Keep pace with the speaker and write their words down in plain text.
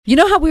You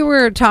know how we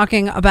were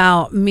talking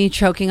about me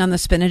choking on the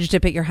spinach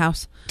dip at your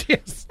house?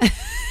 Yes.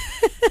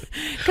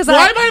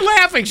 Why am I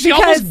laughing? She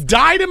almost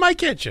died in my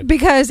kitchen.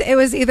 Because it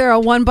was either a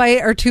 1-bite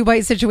or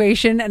 2-bite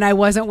situation, and I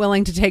wasn't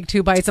willing to take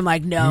 2 bites. I'm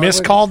like, no.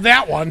 Miscalled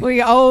that one.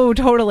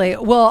 Totally.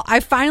 Well, I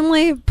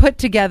finally put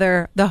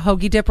together the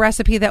hoagie dip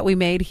recipe that we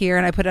made here,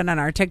 and I put it on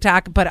our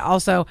TikTok, but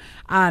also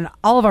on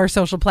all of our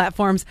social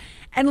platforms.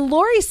 And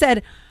Lori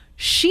said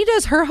she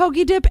does her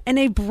hoagie dip in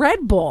a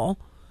bread bowl,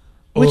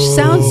 which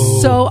sounds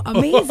so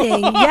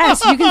amazing.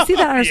 Yes, you can see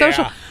that on our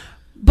social.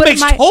 But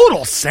makes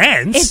total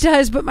sense. It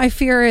does, but my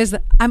fear is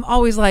that I'm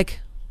always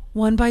like,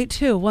 1 bite,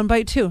 2, 1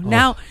 bite, 2.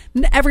 Now,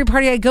 every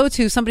party I go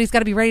to, somebody's got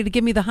to be ready to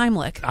give me the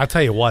Heimlich. I'll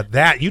tell you what,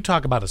 you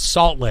talk about a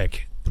salt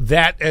lick.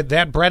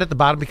 That bread at the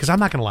bottom, because I'm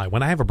not going to lie,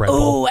 when I have a bread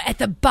bowl. Oh, at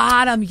the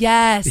bottom,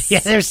 yes. Yeah,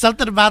 there's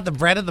something about the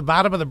bread at the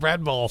bottom of the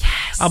bread bowl.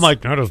 Yes. I'm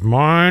like, that is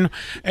mine.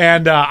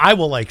 And I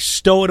will like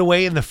stow it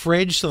away in the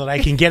fridge so that I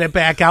can get it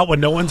back out when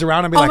no one's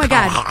around and be my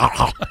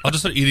God. I'll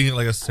just start eating it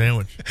like a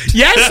sandwich.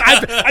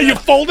 Yes, are you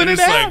folding it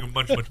out?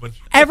 Like,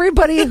 munch.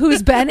 Everybody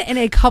who's been in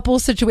a couple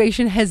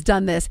situation has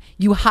done this.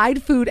 You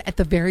hide food at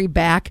the very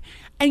back,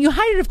 and you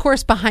hide it, of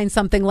course, behind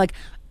something like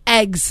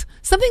eggs,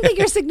 something that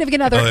your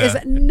significant other is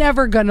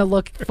never going to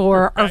look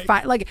for or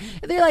find. Like,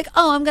 they're like,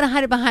 oh, I'm going to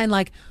hide it behind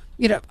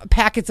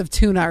packets of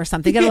tuna or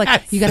something. You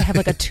gotta have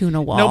like a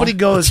tuna wall. Nobody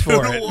goes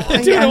for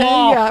it. Tuna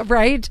wall. Yeah,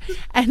 right.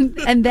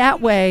 And that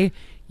way,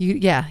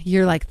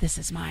 you're like, this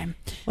is mine.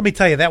 Let me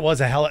tell you, that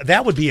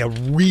would be a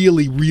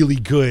really, really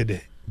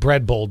good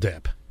bread bowl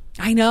dip.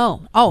 I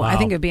know. Oh, wow. I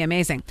think it'd be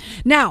amazing.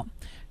 Now,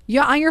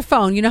 you're on your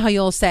phone. You know how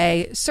you'll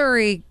say,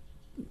 Siri,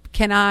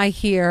 can I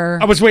hear?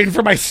 I was waiting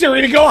for my Siri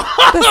to go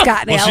off. The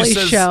Scott and Allie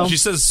show. She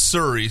says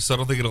Surrey, so I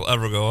don't think it'll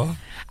ever go off.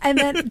 And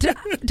then,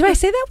 do I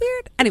say that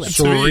weird? Anyway,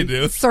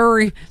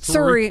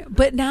 Surrey.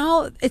 But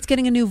now it's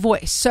getting a new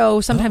voice.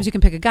 So sometimes you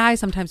can pick a guy,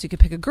 sometimes you can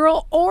pick a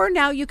girl, or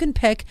now you can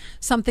pick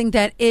something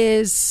that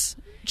is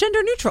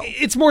gender neutral.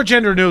 It's more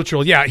gender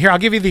neutral. Yeah. Here, I'll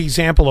give you the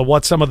example of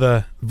what some of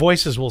the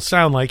voices will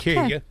sound like.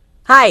 Here you go.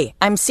 Hi,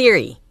 I'm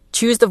Siri.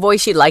 Choose the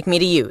voice you'd like me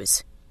to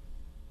use.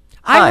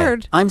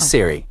 I'm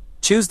Siri.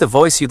 Choose the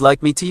voice you'd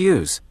like me to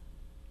use.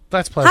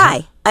 That's pleasant.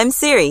 Hi, I'm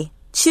Siri.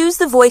 Choose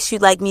the voice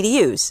you'd like me to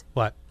use.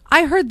 What?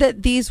 I heard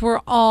that these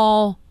were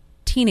all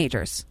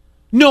teenagers.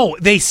 No,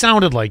 they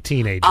sounded like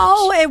teenagers.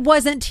 Oh, it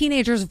wasn't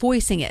teenagers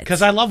voicing it.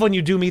 Because I love when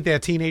you do meet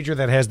that teenager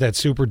that has that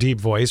super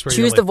deep voice. Where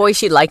Choose the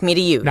voice you'd like me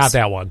to use. Not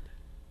that one.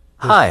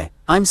 Hi,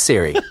 I'm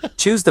Siri.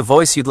 Choose the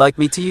voice you'd like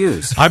me to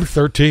use. I'm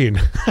 13.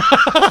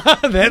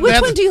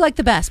 Which one do you like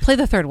the best? Play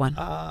the third one.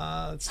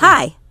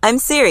 Hi, I'm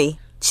Siri.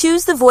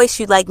 Choose the voice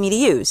you'd like me to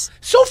use.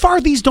 So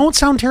far, these don't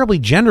sound terribly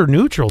gender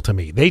neutral to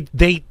me.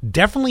 They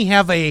definitely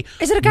have a...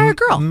 Is it a guy or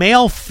girl?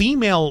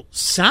 Male-female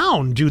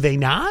sound, do they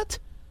not?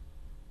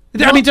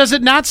 No. I mean, does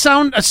it not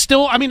sound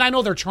still... I mean, I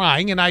know they're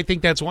trying, and I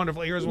think that's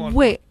wonderful. Here's one.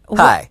 Wait.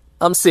 Hi,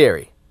 I'm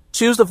Siri.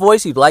 Choose the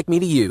voice you'd like me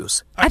to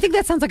use. I think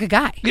that sounds like a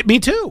guy. Me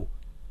too.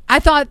 I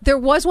thought there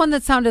was one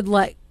that sounded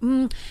like...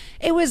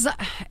 it was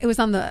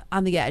on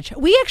the edge.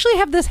 We actually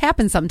have this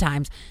happen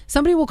sometimes.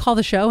 Somebody will call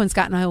the show, and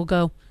Scott and I will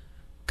go...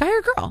 Guy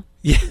or girl?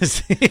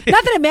 Yes. Not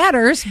that it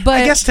matters,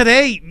 but... I guess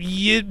today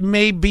it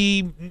may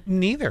be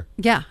neither.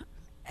 Yeah.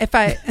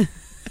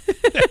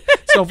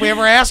 So if we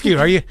ever ask you,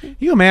 are you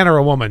a man or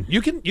a woman?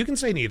 You can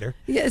say neither.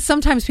 Yeah,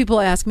 sometimes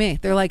people ask me.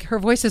 They're like, her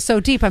voice is so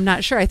deep, I'm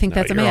not sure. I think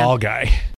that's a man. You're all guy.